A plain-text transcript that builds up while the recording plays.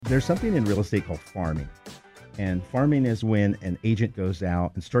there's something in real estate called farming. And farming is when an agent goes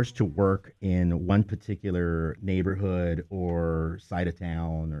out and starts to work in one particular neighborhood or side of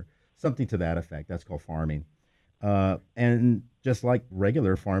town or something to that effect. That's called farming. And just like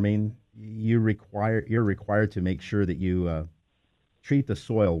regular farming, you're required to make sure that you treat the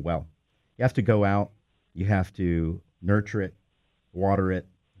soil well. You have to go out, you have to nurture it, water it,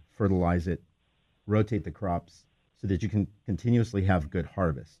 fertilize it, rotate the crops so that you can continuously have good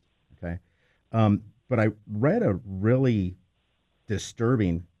harvest. Okay. But I read a really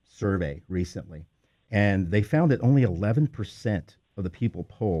disturbing survey recently, and they found that only 11% of the people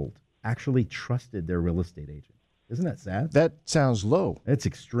polled actually trusted their real estate agent. Isn't that sad? That sounds low. It's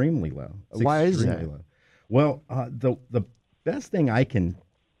extremely low. Why is that? Low. Well, the best thing I can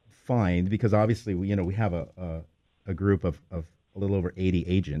find, because obviously we have a group of a little over 80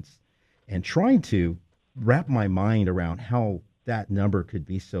 agents, and trying to wrap my mind around how that number could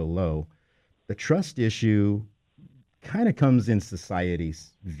be so low. The trust issue kind of comes in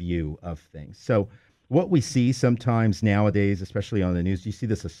society's view of things. So what we see sometimes nowadays, especially on the news, you see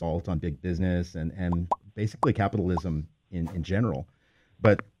this assault on big business and basically capitalism in general.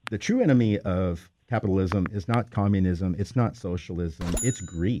 But the true enemy of capitalism is not communism. It's not socialism. It's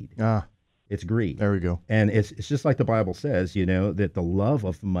greed. It's greed. There we go. And it's just like the Bible says, that the love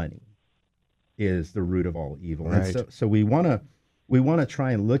of money is the root of all evil. Right. And so we want to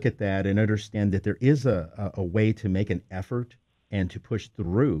try and look at that and understand that there is a way to make an effort and to push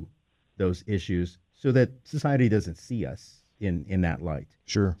through those issues so that society doesn't see us in that light.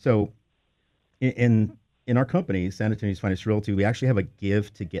 Sure. So in our company, San Antonio's Finest Realty, we actually have a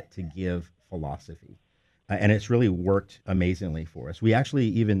give to get to give philosophy. And it's really worked amazingly for us. We actually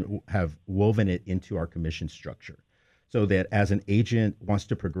even have woven it into our commission structure so that as an agent wants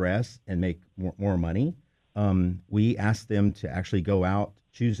to progress and make more money, we ask them to actually go out,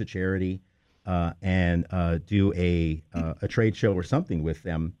 choose a charity, and do a trade show or something with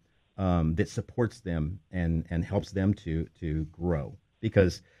them that supports them and helps them to grow.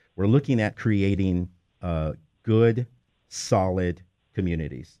 Because we're looking at creating good, solid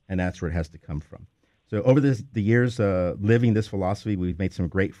communities, and that's where it has to come from. So over the years, living this philosophy, we've made some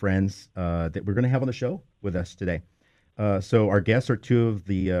great friends that we're going to have on the show with us today. So our guests are two of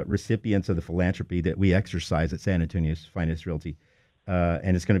the recipients of the philanthropy that we exercise at San Antonio's Finest Realty.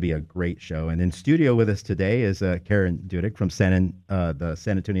 And it's going to be a great show. And in studio with us today is Karen Dudick from the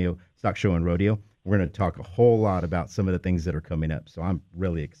San Antonio Stock Show and Rodeo. We're going to talk a whole lot about some of the things that are coming up. So I'm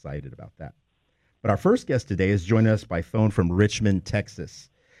really excited about that. But our first guest today is joining us by phone from Richmond, Texas.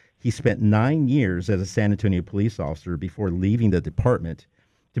 He spent 9 years as a San Antonio police officer before leaving the department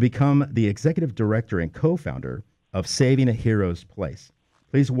to become the executive director and co-founder of Saving a Hero's Place.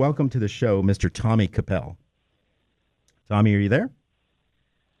 Please welcome to the show, Mr. Tommy Capel. Tommy, are you there?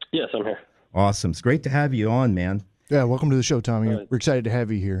 Yes, I'm here. Awesome. It's great to have you on, man. Yeah, welcome to the show, Tommy. We're excited to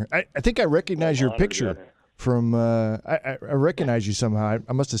have you here. I think I recognize your picture from, I recognize you somehow.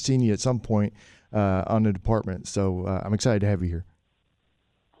 I must have seen you at some point on the department, so I'm excited to have you here.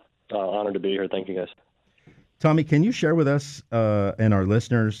 Honored to be here. Thank you, guys. Tommy, can you share with us and our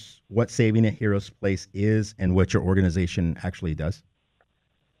listeners what Saving a Hero's Place is and what your organization actually does?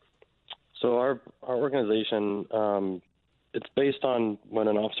 So our organization, it's based on when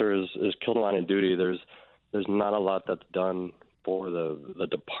an officer is killed in line of duty. There's not a lot that's done for the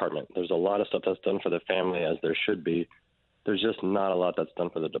department. There's a lot of stuff that's done for the family, as there should be. There's just not a lot that's done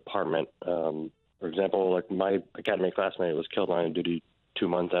for the department. For example, like my academy classmate was killed in line of duty 2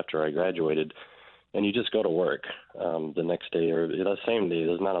 months after I graduated, and you just go to work the next day or the same day.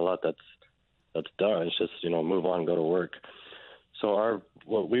 There's not a lot that's done. It's just move on, go to work. So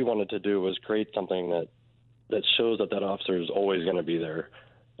what we wanted to do was create something that shows that officer is always going to be there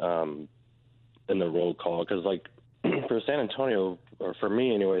in the roll call. Because like for San Antonio, or for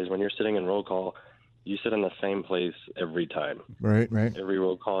me anyways, when you're sitting in roll call, you sit in the same place every time. Right. Every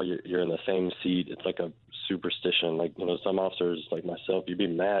roll call, you're in the same seat. It's like a superstition. Like, some officers like myself, you'd be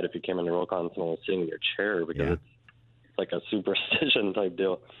mad if you came in the roll call and someone was sitting in your chair because it's like a superstition type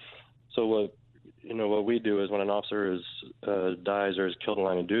deal. So what we do is when an officer dies or is killed in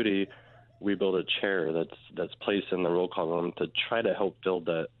line of duty, we build a chair that's placed in the roll call room to try to help fill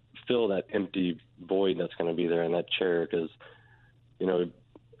that empty void that's going to be there in that chair. Because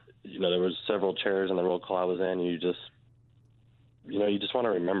there was several chairs in the roll call I was in. You just want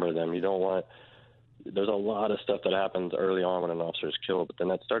to remember them. You don't want. There's a lot of stuff that happens early on when an officer is killed, but then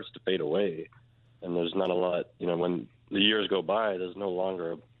that starts to fade away, and there's not a lot. When the years go by, there's no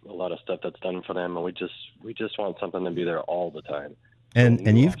longer a lot of stuff that's done for them, and we just want something to be there all the time.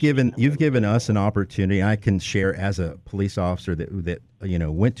 And you've given us an opportunity. I can share as a police officer that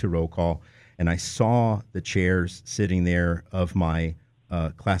went to roll call, and I saw the chairs sitting there of my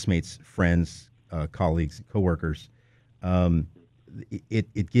classmates, friends, colleagues, coworkers. Um,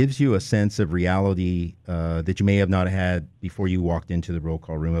 it gives you a sense of reality that you may have not had before you walked into the roll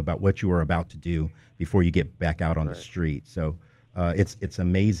call room about what you are about to do before you get back out on the street. So it's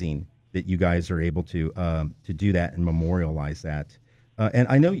amazing that you guys are able to do that and memorialize that. And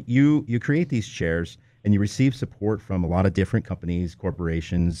I know you create these chairs and you receive support from a lot of different companies,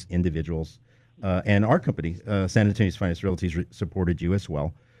 corporations, individuals, and our company, San Antonio's Finest Realties, supported you as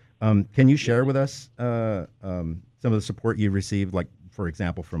well. Can you share with us some of the support you received, like for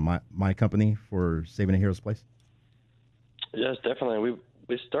example, from my company for Saving a Hero's Place? Yes, definitely.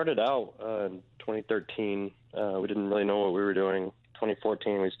 We started out in 2013. We didn't really know what we were doing.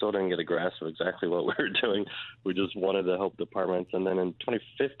 2014, we still didn't get a grasp of exactly what we were doing. We just wanted to help departments. And then in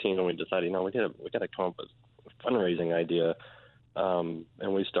 2015, when we decided, we got to come up with a fundraising idea, and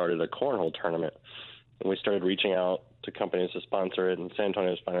we started a cornhole tournament. And we started reaching out to companies to sponsor it, and San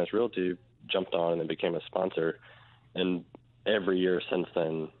Antonio's Finance Realty jumped on and became a sponsor. And every year since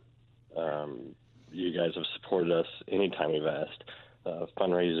then, you guys have supported us anytime we've asked.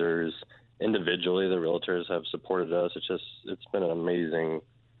 Fundraisers, individually, the realtors have supported us. It's been an amazing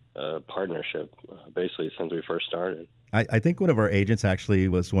partnership, basically, since we first started. I think one of our agents actually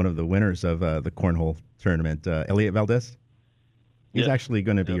was one of the winners of the cornhole tournament, Elliot Valdez. He's actually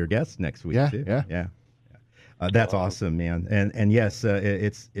going to be your guest next week, too. Yeah. That's awesome, man. And yes,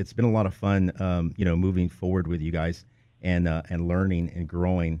 it's been a lot of fun, moving forward with you guys and learning and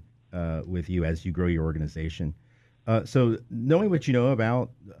growing with you as you grow your organization. So knowing what you know about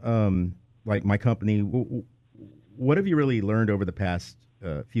like my company, what have you really learned over the past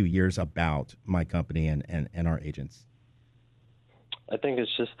few years about my company and our agents? I think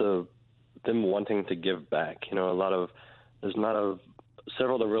it's just them wanting to give back. Several of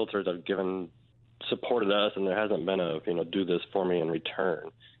the realtors have supported us, and there hasn't been do this for me in return.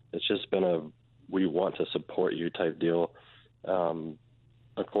 It's just been we want to support you type deal.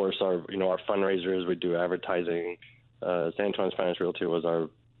 Of course, our fundraisers, we do advertising. San Antonio's Finance Realty was our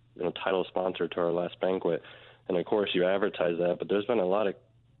title sponsor to our last banquet, and of course you advertise that. But there's been a lot of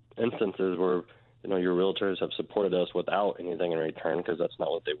instances where your realtors have supported us without anything in return, because that's not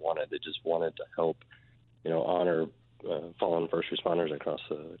what they wanted. They just wanted to help honor fallen first responders across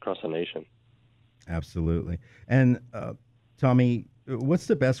the nation. Absolutely. And Tommy, what's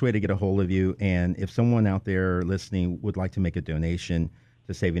the best way to get a hold of you? And if someone out there listening would like to make a donation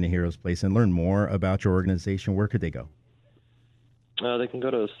to Saving a Hero's Place and learn more about your organization, where could they go? They can go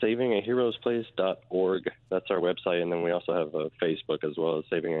to savingaheroesplace.org. That's our website. And then we also have a Facebook as well as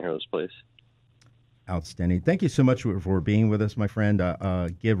Saving a Hero's Place. Outstanding. Thank you so much for being with us, my friend.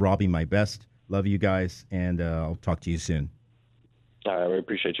 Give Robbie my best. Love you guys. And I'll talk to you soon. All right. We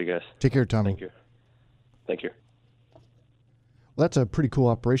appreciate you guys. Take care, Tommy. Thank you. Well, that's a pretty cool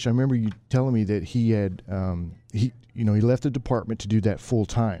operation. I remember you telling me that he had, he left the department to do that full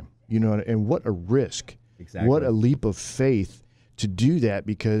time, and what a risk. Exactly. What a leap of faith to do that,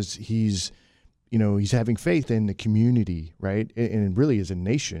 because he's having faith in the community, right? And really as a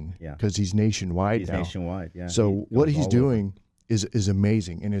nation, because he's nationwide now. Nationwide, yeah. So what he's doing is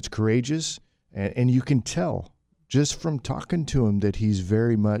amazing, and it's courageous, and you can tell just from talking to him that he's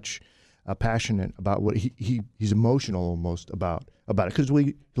very much passionate about what he's emotional almost about it, because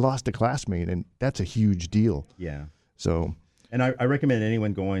we lost a classmate, and that's a huge deal. Yeah. So. And I recommend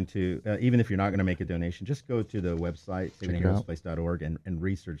anyone going to, even if you're not going to make a donation, just go to the website, savingaheroesplace.org, and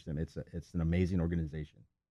research them. It's an amazing organization.